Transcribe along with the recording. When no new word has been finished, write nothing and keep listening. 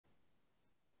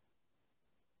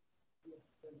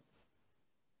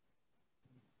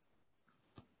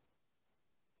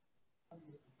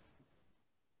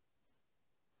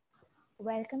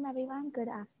Welcome everyone. Good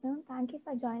afternoon. Thank you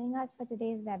for joining us for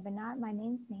today's webinar. My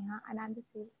name is Neha and I'm the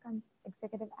Sales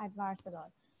Executive at Varselor.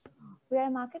 We are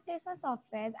a marketplace for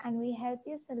softwares and we help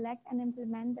you select and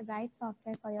implement the right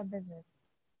software for your business.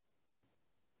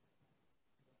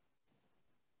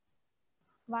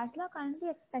 Varselor currently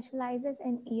specializes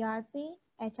in ERP,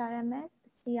 HRMS,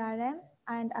 CRM,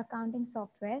 and accounting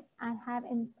softwares and have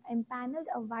empaneled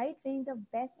a wide range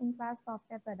of best-in-class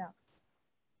software products.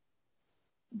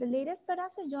 The latest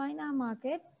product to join our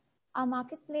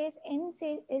marketplace in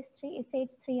is Sage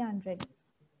 300.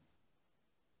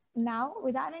 Now,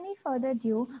 without any further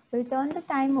ado, we'll turn the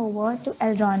time over to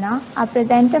Elrona, our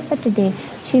presenter for today.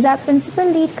 She's our principal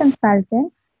lead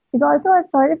consultant. She's also a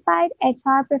certified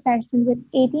HR professional with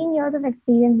 18 years of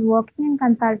experience working in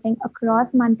consulting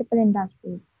across multiple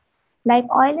industries, like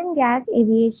oil and gas,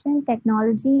 aviation,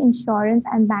 technology, insurance,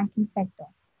 and banking sector.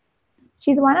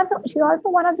 She's also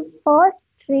one of the first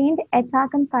trained HR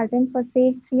consultants for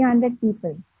Sage 300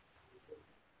 People.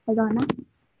 Elrona?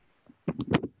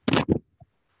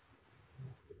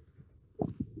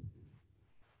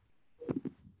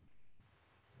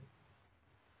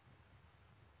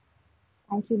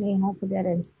 Thank you, Neha, for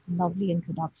that lovely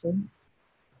introduction.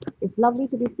 It's lovely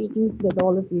to be speaking with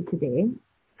all of you today.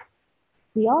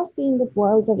 We are seeing the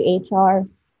worlds of HR,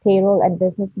 payroll, and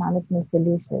business management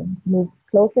solutions move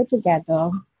closer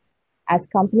together as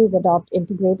companies adopt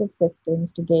integrated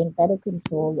systems to gain better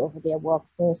control over their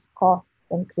workforce costs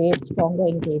and create stronger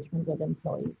engagement with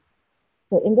employees.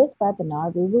 So in this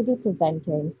webinar, we will be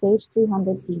presenting Sage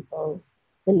 300 People,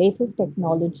 the latest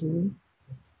technology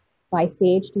by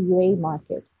Sage to UAE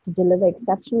market to deliver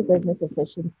exceptional business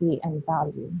efficiency and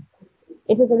value.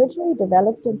 It was originally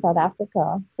developed in South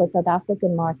Africa for South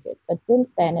African market, but since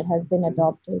then it has been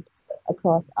adopted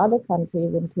across other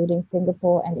countries, including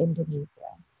Singapore and Indonesia.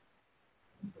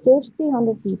 Sage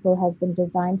 300 People has been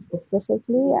designed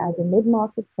specifically as a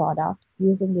mid-market product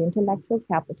using the intellectual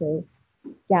capital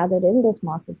gathered in this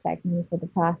market segment for the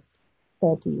past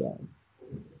 30 years.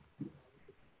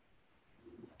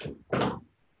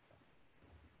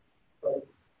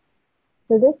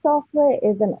 So this software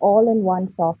is an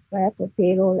all-in-one software for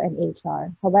payroll and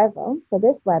HR. However, for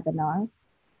this webinar,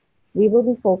 we will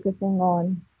be focusing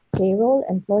on payroll,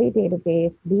 employee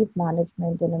database, leave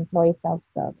management, and employee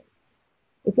self-service.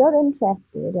 If you're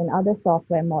interested in other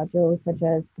software modules such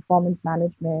as performance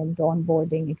management,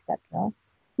 onboarding, etc.,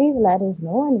 please let us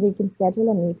know and we can schedule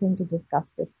a meeting to discuss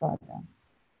this further.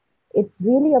 It's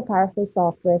really a powerful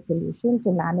software solution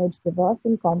to manage diverse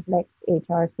and complex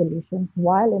HR solutions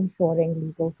while ensuring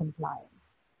legal compliance.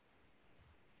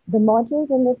 The modules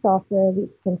in the software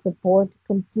can support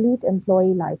complete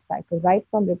employee lifecycle, right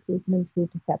from recruitment through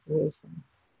to separation.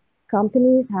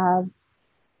 Companies have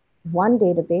one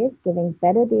database giving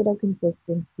better data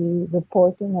consistency,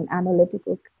 reporting, and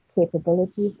analytical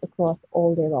capabilities across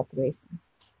all their operations.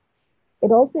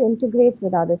 It also integrates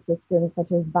with other systems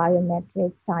such as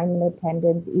biometrics, time and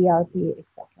attendance, ERP,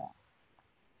 etc.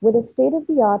 With its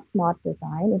state-of-the-art smart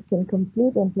design, it can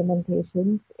complete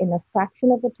implementations in a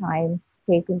fraction of the time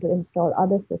taken to install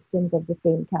other systems of the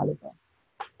same caliber.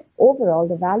 Overall,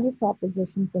 the value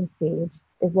proposition from Sage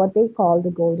is what they call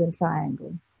the golden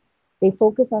triangle. They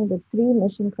focus on the three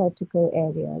mission-critical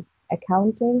areas: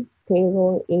 accounting,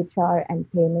 payroll, HR,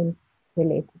 and payments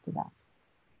related to that.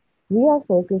 We are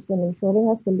focused on ensuring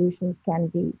our solutions can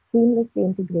be seamlessly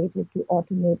integrated to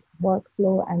automate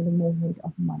workflow and the movement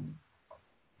of money.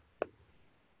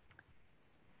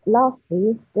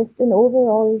 Lastly, just an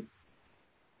overall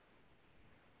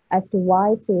as to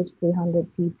why Sage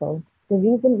 300 People. The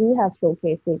reason we have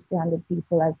showcased Sage 300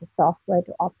 People as a software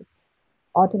to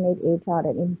automate HR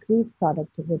and increase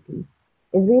productivity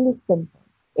is really simple.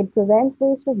 It prevents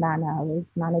waste of man hours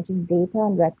managing data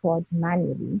and records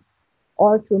manually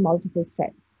or through multiple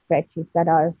spreadsheets that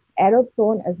are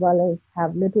error-prone as well as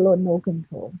have little or no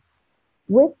control.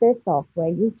 With this software,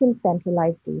 you can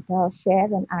centralize data, share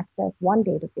and access one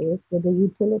database with the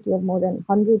utility of more than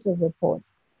hundreds of reports,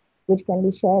 which can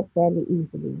be shared fairly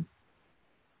easily.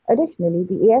 Additionally,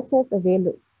 the ESS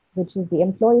available, which is the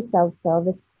employee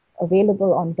self-service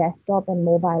available on desktop and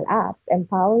mobile apps,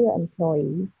 empower your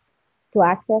employees to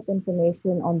access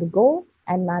information on the go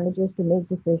and managers to make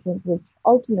decisions, which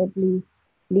ultimately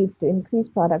leads to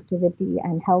increased productivity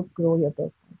and help grow your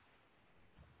business.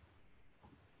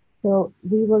 So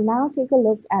we will now take a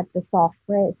look at the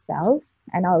software itself,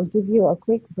 and I'll give you a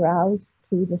quick browse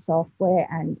through the software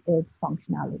and its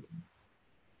functionality.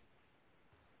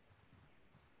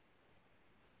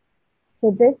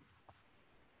 So this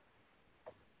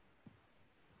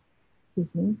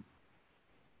excuse me,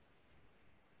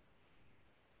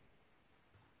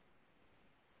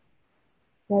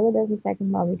 bear with us a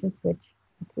second while we just switch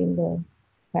between the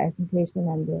presentation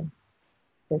and the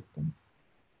system.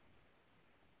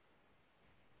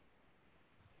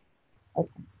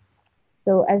 Okay.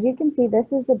 So as you can see,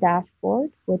 this is the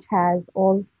dashboard, which has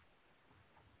all,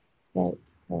 yeah,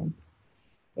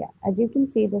 yeah, as you can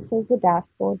see, this is the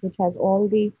dashboard, which has all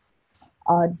the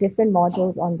different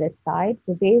modules on this side.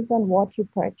 So based on what you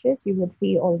purchase, you would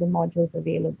see all the modules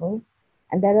available.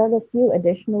 And there are a few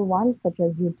additional ones, such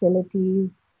as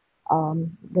utilities,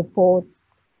 reports,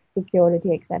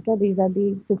 security, etc. These are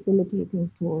the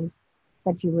facilitating tools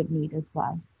that you would need as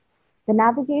well. The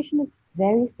navigation is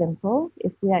very simple.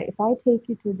 If I take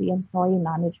you to the employee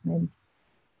management,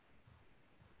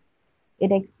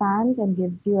 it expands and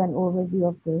gives you an overview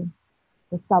of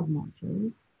the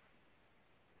sub-modules.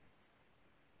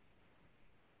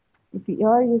 If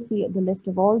here you see the list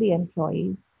of all the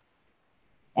employees,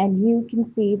 and you can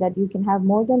see that you can have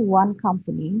more than one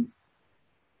company,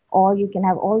 or you can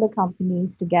have all the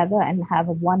companies together and have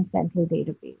a one central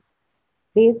database.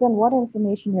 Based on what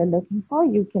information you're looking for,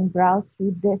 you can browse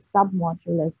through this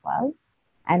sub-module as well,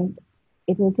 and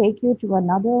it will take you to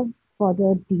another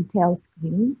further detailed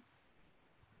screen,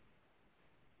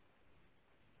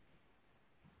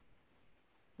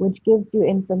 which gives you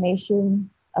information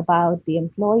about the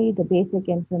employee, the basic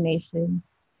information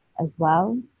as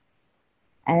well.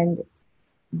 And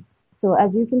so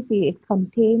as you can see, it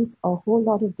contains a whole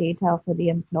lot of data for the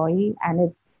employee, and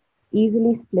it's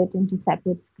easily split into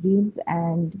separate screens,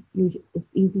 and it's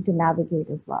easy to navigate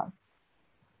as well.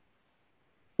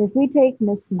 So if we take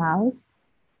Miss Mouse,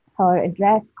 her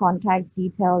address, contacts,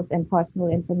 details, and personal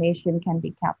information can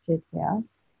be captured here,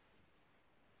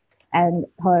 and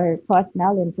her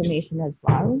personnel information as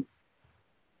well.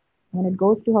 When it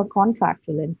goes to her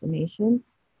contractual information,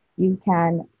 you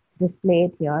can display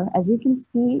it here. As you can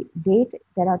see, date,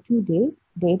 there are two dates,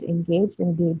 date engaged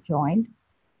and date joined.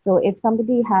 So if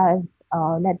somebody has,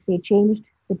 let's say, changed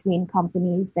between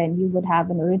companies, then you would have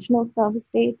an original service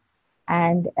date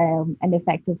and an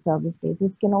effective service date.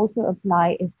 This can also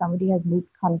apply if somebody has moved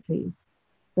countries.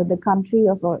 So the country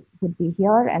of would be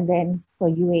here, and then for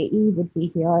UAE would be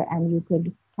here, and you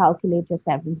could calculate your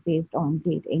severance based on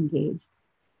date engaged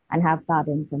and have that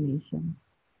information.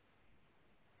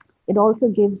 It also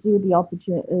gives you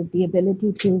the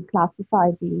ability to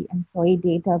classify the employee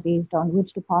data based on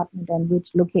which department and which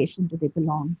location do they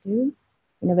belong to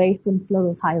in a very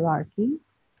simple hierarchy.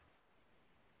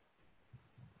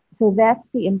 So that's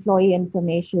the employee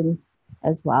information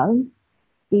as well.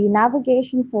 The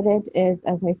navigation for it is,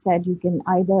 as I said, you can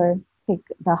either pick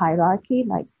the hierarchy,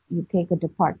 like you take a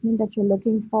department that you're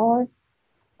looking for,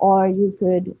 or you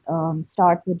could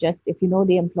start with just, if you know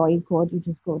the employee code, you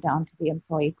just go down to the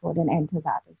employee code and enter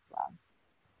that as well.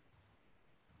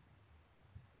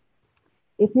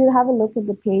 If you have a look at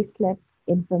the pay slip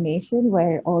information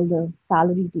where all the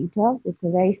salary details, it's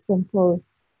a very simple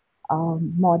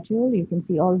module. You can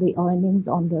see all the earnings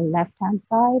on the left-hand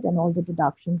side and all the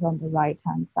deductions on the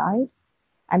right-hand side.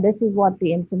 And this is what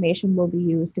the information will be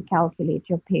used to calculate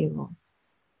your payroll.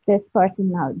 This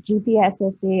person now,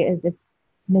 GPSSA is if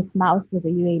Miss Mouse was a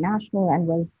UAE national and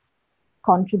was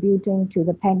contributing to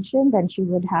the pension, then she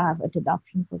would have a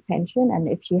deduction for pension. And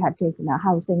if she had taken a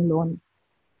housing loan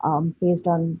based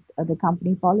on the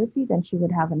company policy, then she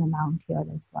would have an amount here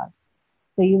as well.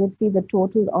 So you would see the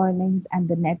total earnings and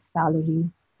the net salary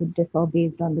would differ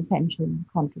based on the pension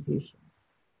contribution.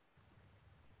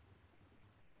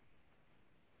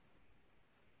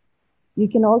 You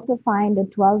can also find a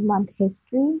 12-month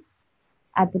history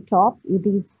at the top with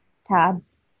these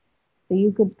tabs. So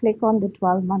you could click on the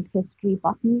 12-month history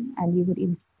button and you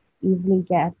would easily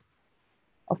get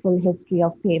a full history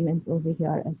of payments over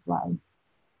here as well.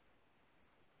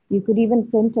 You could even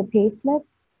print a payslip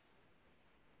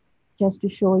just to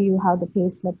show you how the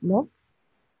payslip looks.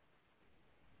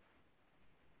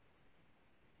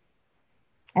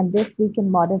 And this we can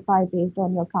modify based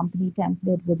on your company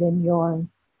template within your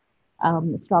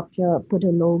structure, put a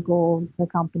logo, the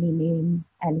company name,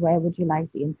 and where would you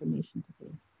like the information to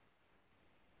be.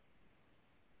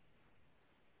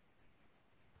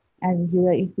 And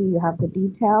here you see you have the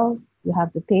details, you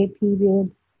have the pay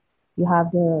periods, you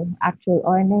have the actual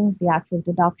earnings, the actual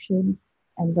deductions,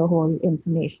 and the whole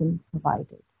information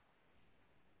provided.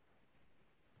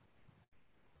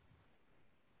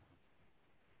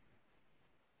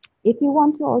 If you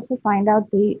want to also find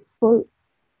out the full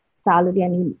salary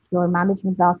and your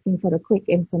management's asking for a quick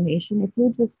information, if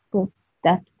you just put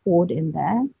that code in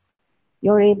there,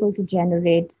 you're able to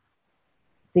generate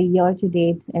the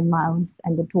year-to-date amounts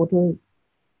and the total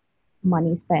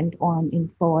money spent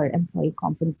on for employee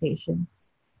compensation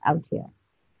out here.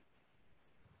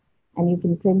 And you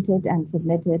can print it and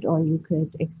submit it, or you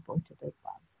could export it as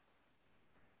well.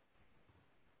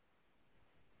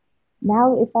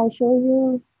 Now, if I show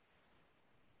you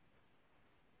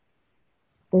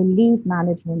the leave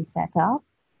management setup,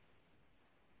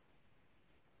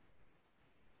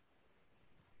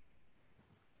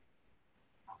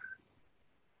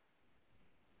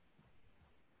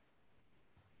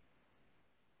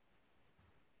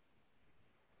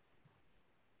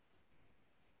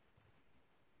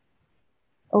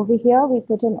 over here we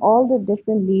put in all the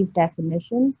different leave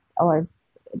definitions, or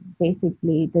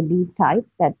basically the leave types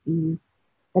that the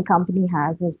company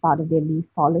has as part of their leave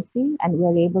policy, and we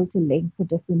are able to link the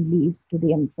different leaves to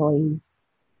the employees,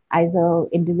 either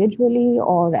individually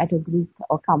or at a group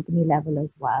or company level as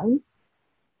well.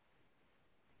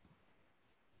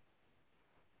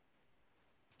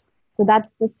 So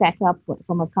that's the setup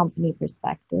from a company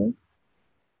perspective.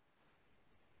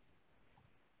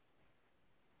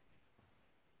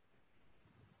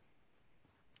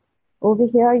 Over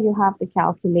here, you have the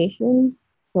calculations.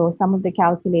 So some of the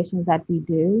calculations that we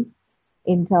do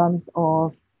in terms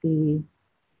of the,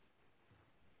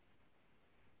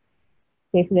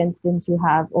 say for instance, you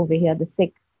have over here the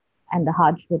sick and the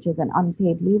Hajj, which is an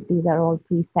unpaid leave. These are all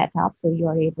pre-set up, so you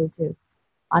are able to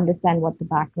understand what the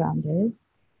background is.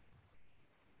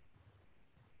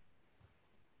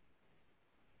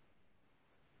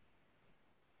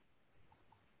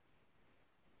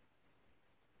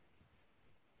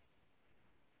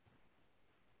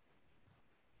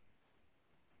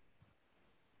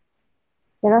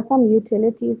 There are some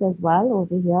utilities as well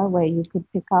over here where you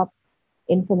could pick up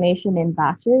information in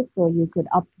batches. So you could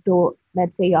upload,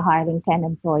 let's say you're hiring 10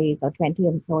 employees or 20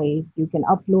 employees, you can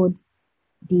upload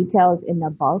details in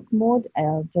a bulk mode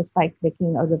just by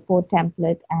clicking a report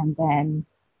template and then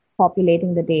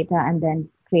populating the data and then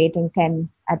creating 10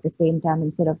 at the same time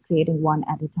instead of creating one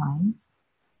at a time.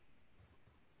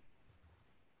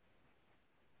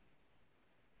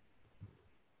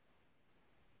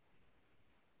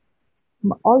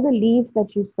 All the leaves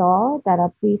that you saw that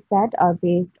are preset are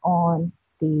based on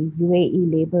the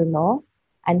UAE labor law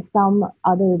and some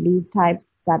other leave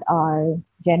types that are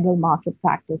general market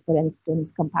practice, for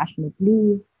instance, compassionate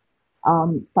leave.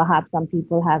 Perhaps some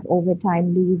people have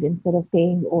overtime leave instead of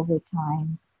paying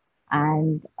overtime,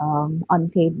 and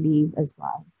unpaid leave as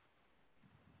well.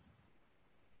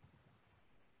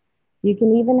 You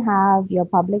can even have your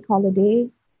public holidays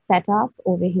set up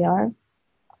over here,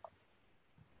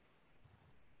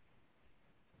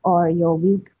 or your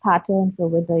week pattern. So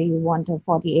whether you want a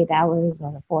 48 hours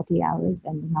or a 40 hours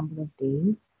and the number of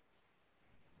days.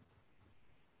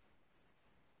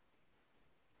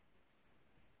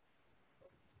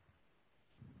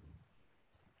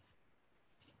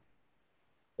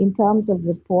 In terms of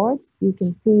reports, you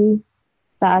can see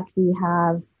that we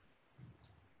have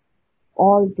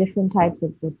all different types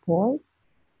of reports,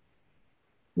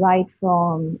 right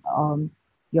from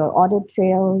your audit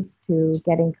trails to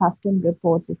getting custom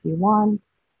reports if you want.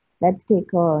 Let's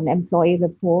take an employee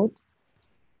report.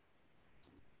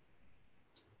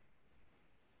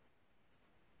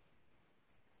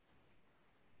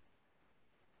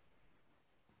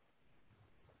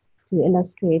 To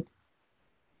illustrate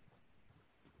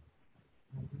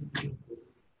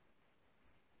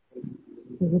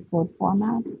the report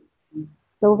format.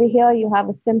 So over here, you have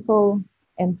a simple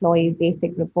employee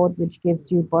basic report, which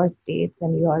gives you birth dates,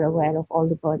 and you are aware of all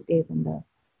the birthdays in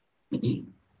the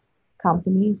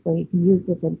company. So you can use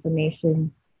this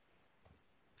information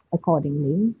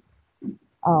accordingly.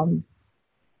 Um,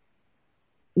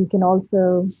 you can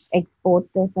also export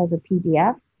this as a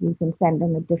PDF. You can send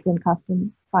them a different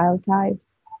custom file types.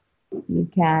 You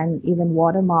can even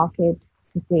watermark it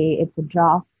to say it's a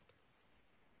draft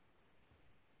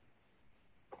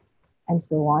and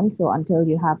so on. So until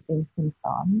you have things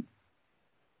confirmed.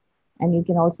 And you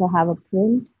can also have a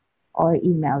print or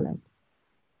email it.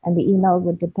 And the email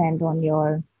would depend on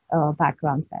your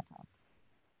background setup.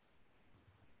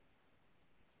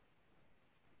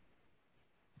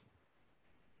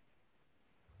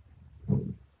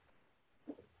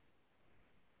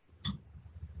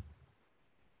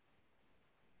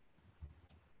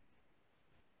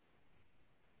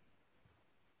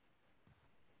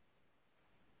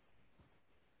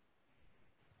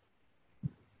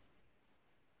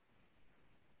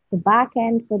 The back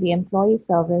end for the employee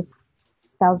service,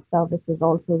 self-service is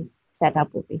also set up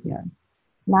over here.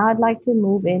 Now I'd like to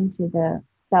move into the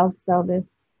self-service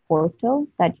portal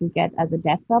that you get as a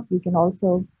desktop. You can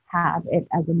also have it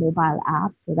as a mobile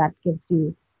app. So that gives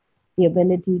you the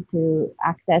ability to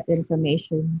access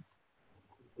information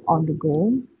on the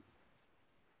go.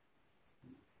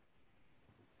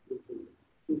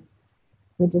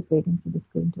 We're just waiting for the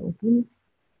screen to open.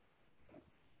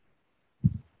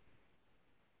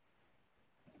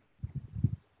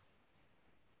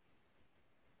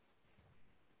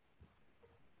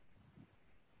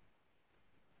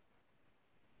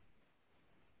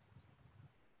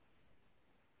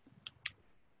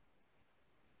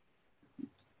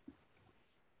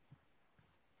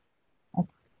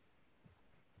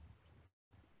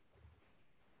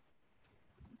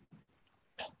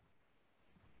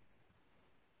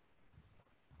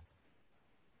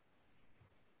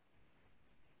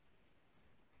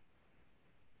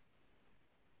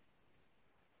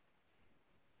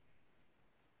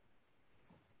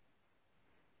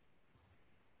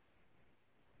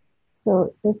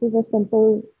 So this is a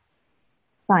simple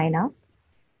sign up.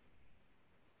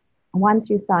 Once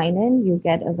you sign in, you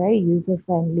get a very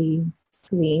user-friendly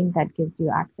screen that gives you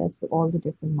access to all the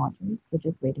different modules. We're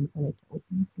just waiting for it to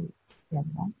open to get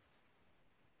that.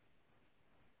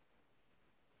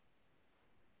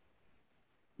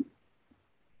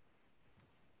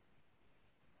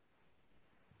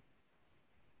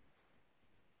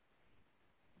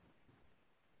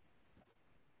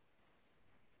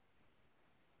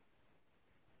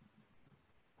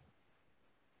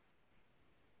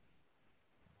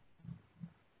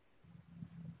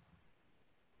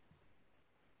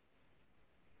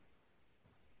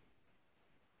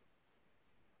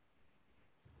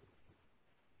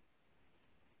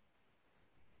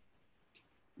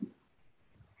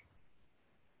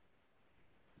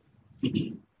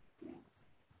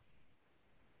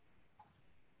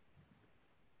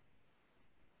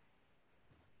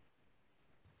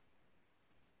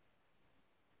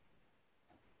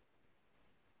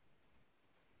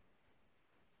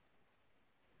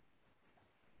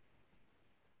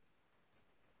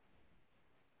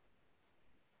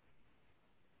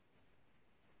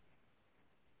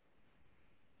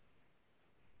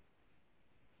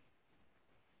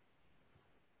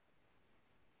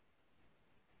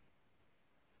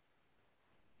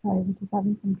 Sorry, we're just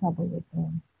having some trouble with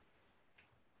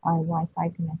our Wi-Fi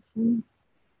connection.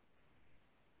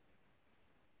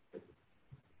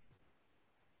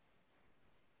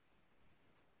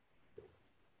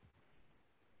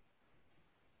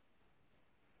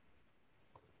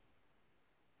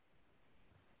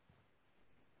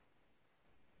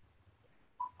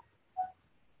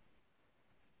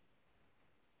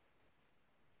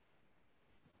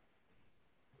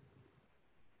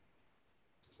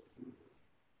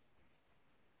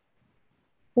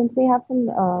 Since we have some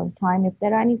time, if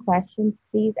there are any questions,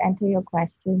 please enter your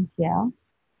questions here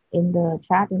in the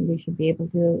chat and we should be able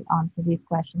to answer these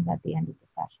questions at the end of the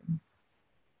session.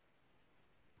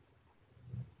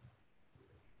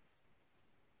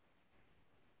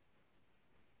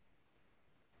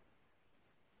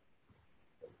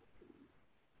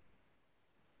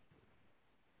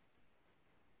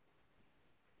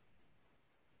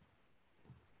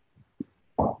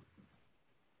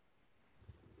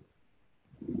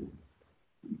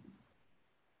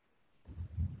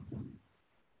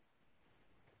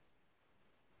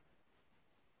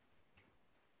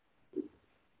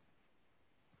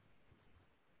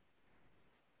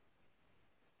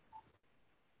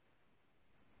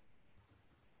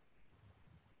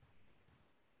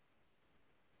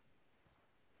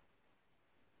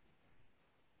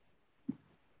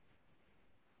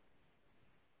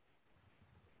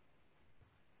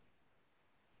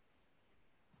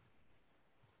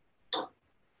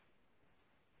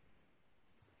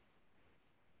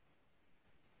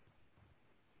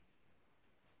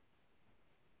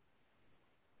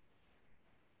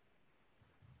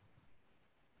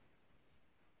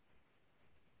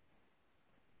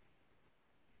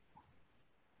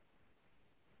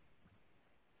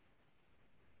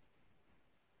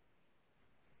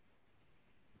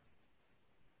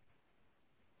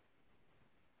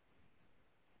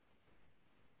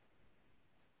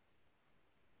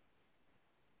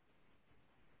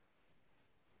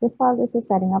 Just while this is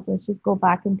setting up, let's just go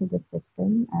back into the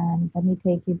system and let me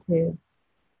take you to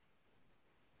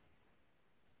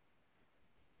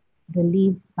the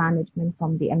leave management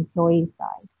from the employee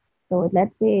side. So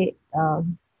let's say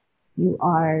you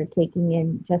are taking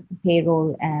in just the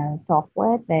payroll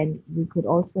software, then you could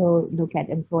also look at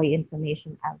employee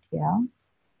information out here.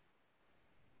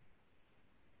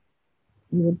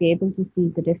 You would be able to see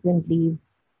the different leave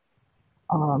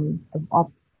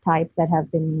of types that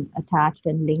have been attached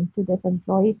and linked to this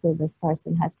employee. So this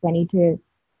person has 22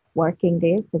 working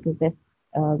days because this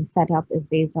setup is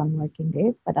based on working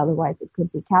days, but otherwise it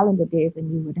could be calendar days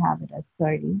and you would have it as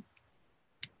 30.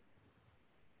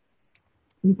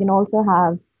 You can also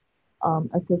have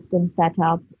a system set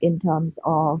up in terms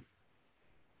of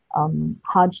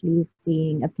Hajj leave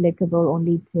being applicable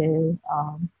only to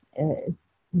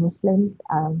Muslims,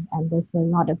 and this will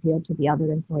not appear to the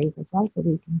other employees as well. So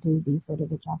we can do these sort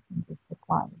of adjustments if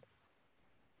required.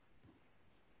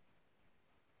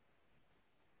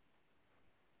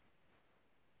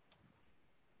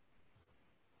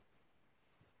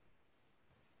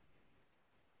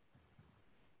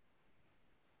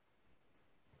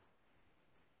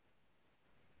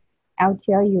 Out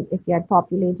here, if you had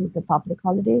populated the public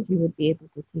holidays, you would be able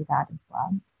to see that as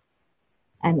well.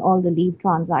 And all the leave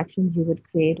transactions you would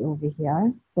create over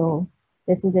here. So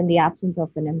this is in the absence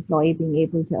of an employee being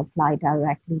able to apply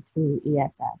directly through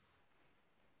ESS,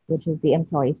 which is the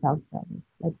employee self-service.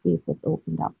 Let's see if it's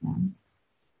opened up now.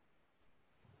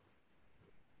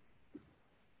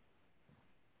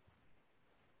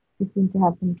 We seem to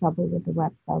have some trouble with the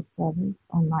web self-service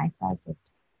on my side, but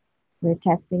we're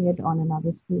testing it on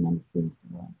another screen and it seems to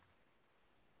work.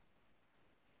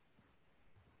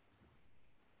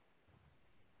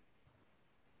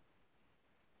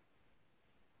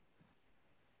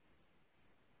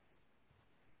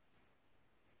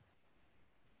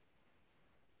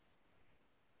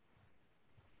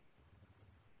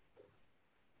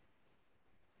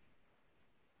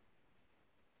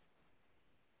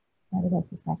 Give us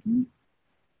a second.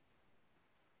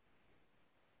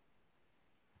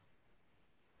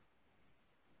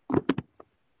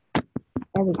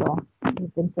 There we go.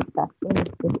 We've been successful.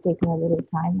 It's just taken a little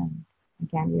time, and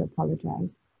again, we apologize.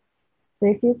 So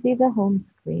if you see the home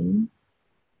screen,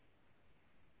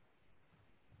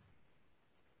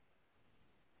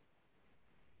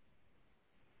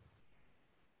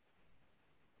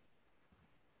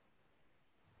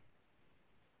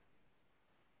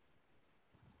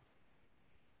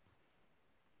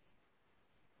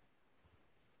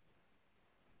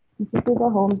 if you see the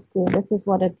home screen, this is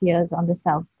what appears on the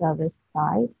self-service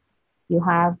side. You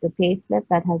have the payslip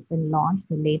that has been launched,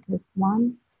 the latest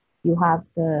one. You have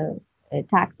the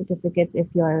tax certificates if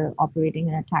you're operating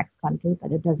in a tax country,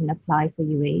 but it doesn't apply for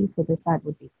UAE, so this side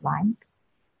would be blank.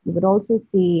 You would also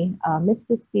see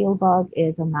Mr. Spielberg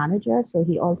is a manager, so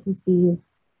he also sees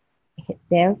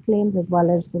their claims as well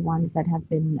as the ones that have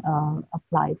been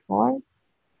applied for,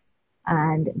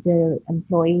 and the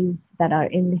employees that are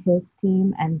in his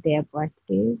team and their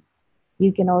birthdays.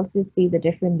 You can also see the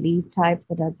different leave types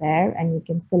that are there, and you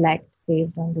can select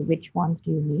based on the which ones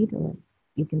do you need, or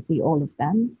you can see all of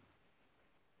them.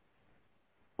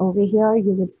 Over here,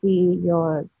 you would see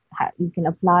you can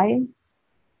apply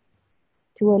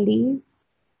to a leave,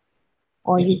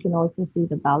 or you can also see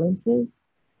the balances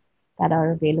that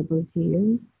are available to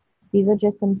you. These are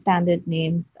just some standard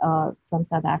names from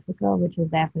South Africa, which is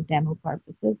there for demo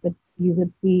purposes, but you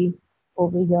would see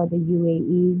over here the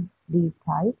UAE leave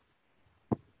types.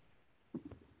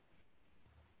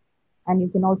 And you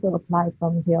can also apply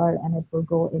from here and it will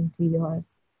go into your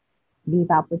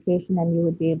leave application and you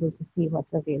would be able to see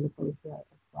what's available here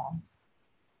as well.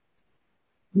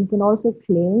 You can also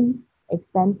claim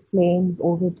expense claims,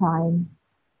 overtime,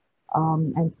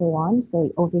 and so on.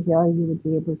 So over here, you would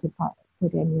be able to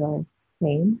put in your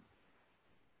claim.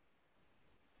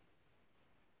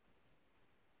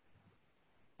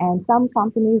 And some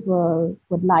companies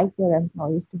would like their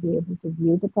employees to be able to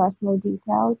view the personal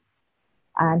details.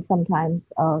 And sometimes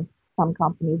some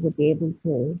companies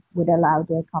would allow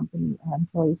their company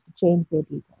employees to change their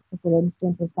details. So for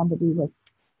instance, if somebody was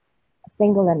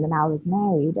single and now is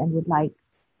married and would like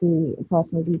the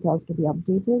personal details to be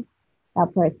updated,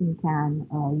 that person can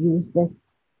use this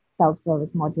self-service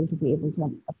module to be able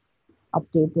to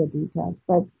update their details.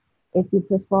 But if you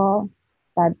prefer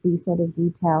that these sort of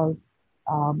details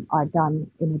are done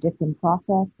in a different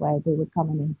process where they would come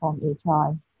and inform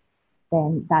HR,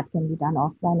 then that can be done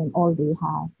offline and all they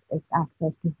have is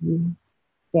access to view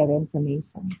their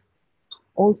information.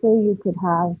 Also, you could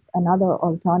have another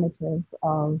alternative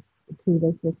to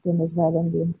the system is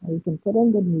wherein the employee can put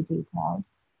in the new details,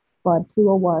 but through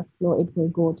a workflow, it will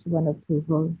go to an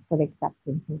approval for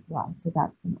acceptance as well. So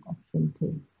that's an option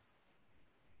too.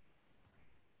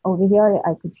 Over here,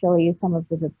 I could show you some of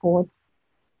the reports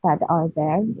that are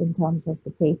there in terms of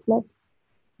the pay slips.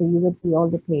 So you would see all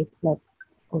the pay slips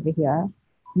over here.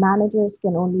 Managers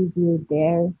can only view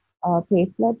their pay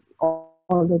slips,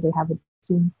 although they have a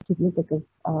team to view because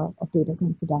of data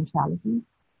confidentiality.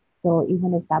 So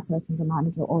even if that person's a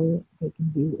manager, all they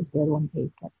can view is their own pay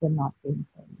slips and not the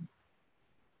employee.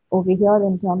 Over here,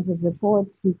 in terms of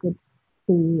reports, you could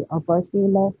see a birthday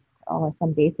list or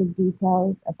some basic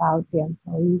details about the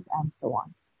employees and so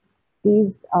on.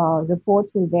 These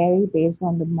reports will vary based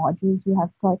on the modules you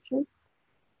have purchased.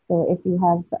 So if you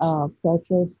have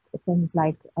purchased things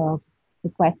like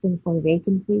requesting for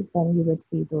vacancies, then you would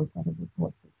see those sort of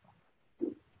reports as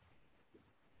well.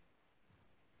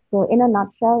 So in a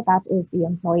nutshell, that is the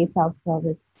employee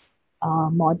self-service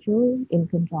module in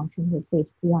conjunction with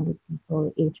Sage 300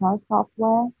 People HR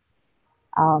software,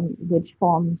 which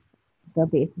forms the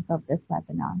basis of this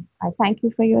webinar. I thank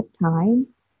you for your time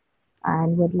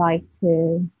and would like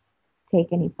to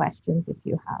take any questions if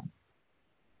you have.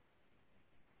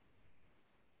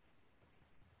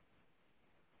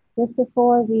 Just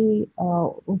before we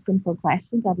open for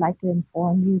questions, I'd like to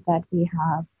inform you that we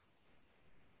have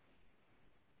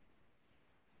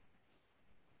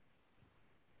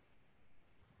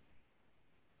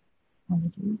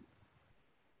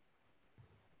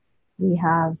we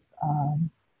have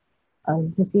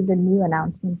received a new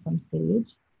announcement from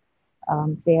Sage.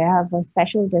 They have a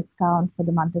special discount for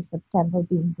the month of September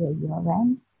being their year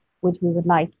end, which we would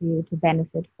like you to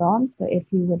benefit from. So if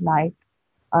you would like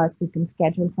us, we can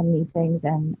schedule some meetings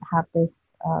and have this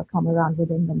come around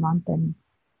within the month, and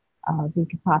we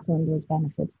can pass on those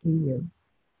benefits to you.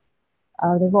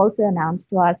 They've also announced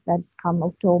to us that come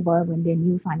October, when their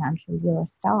new financial year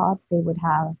starts, they would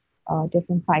have a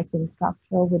different pricing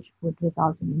structure, which would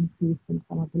result in an increase in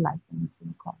some of the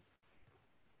licensing costs.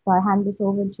 So I hand this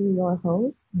over to your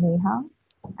host, Neha,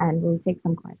 and we'll take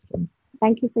some questions.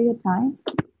 Thank you for your time.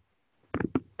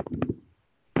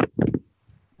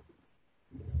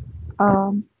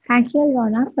 Thank you,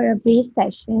 Alrona, for a brief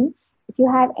session. If you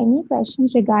have any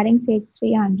questions regarding Sage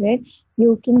 300,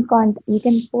 you can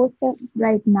post it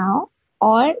right now,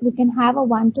 or we can have a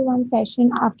one-to-one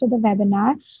session after the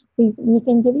webinar. We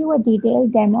can give you a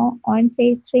detailed demo on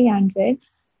Sage 300,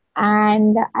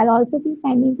 and I'll also be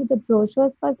sending you the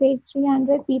brochures for Sage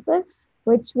 300 People,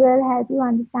 which will help you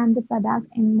understand the product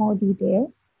in more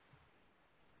detail.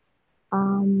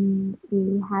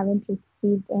 We haven't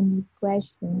received any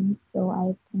questions, so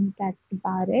I think that's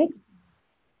about it.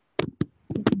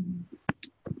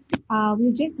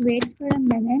 We'll just wait for a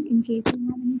minute in case you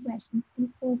have any questions. Please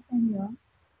post them here.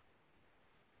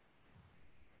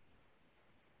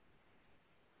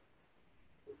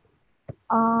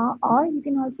 Or you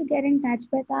can also get in touch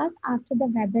with us after the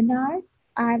webinar.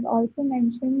 I've also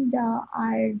mentioned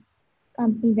our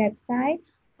company website,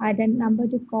 the number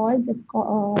to call,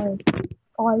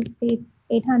 call state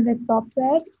 800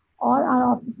 software, or our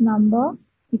office number.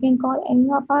 You can call any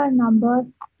of our numbers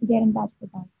to get in touch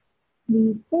with us.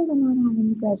 We still do not have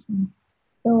any questions.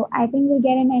 So I think we'll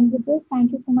get an end with this.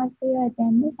 Thank you so much for your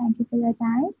attendance. Thank you for your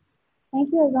time.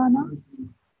 Thank you, Azana.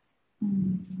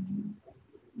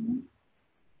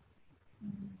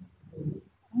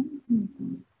 Thank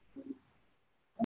you.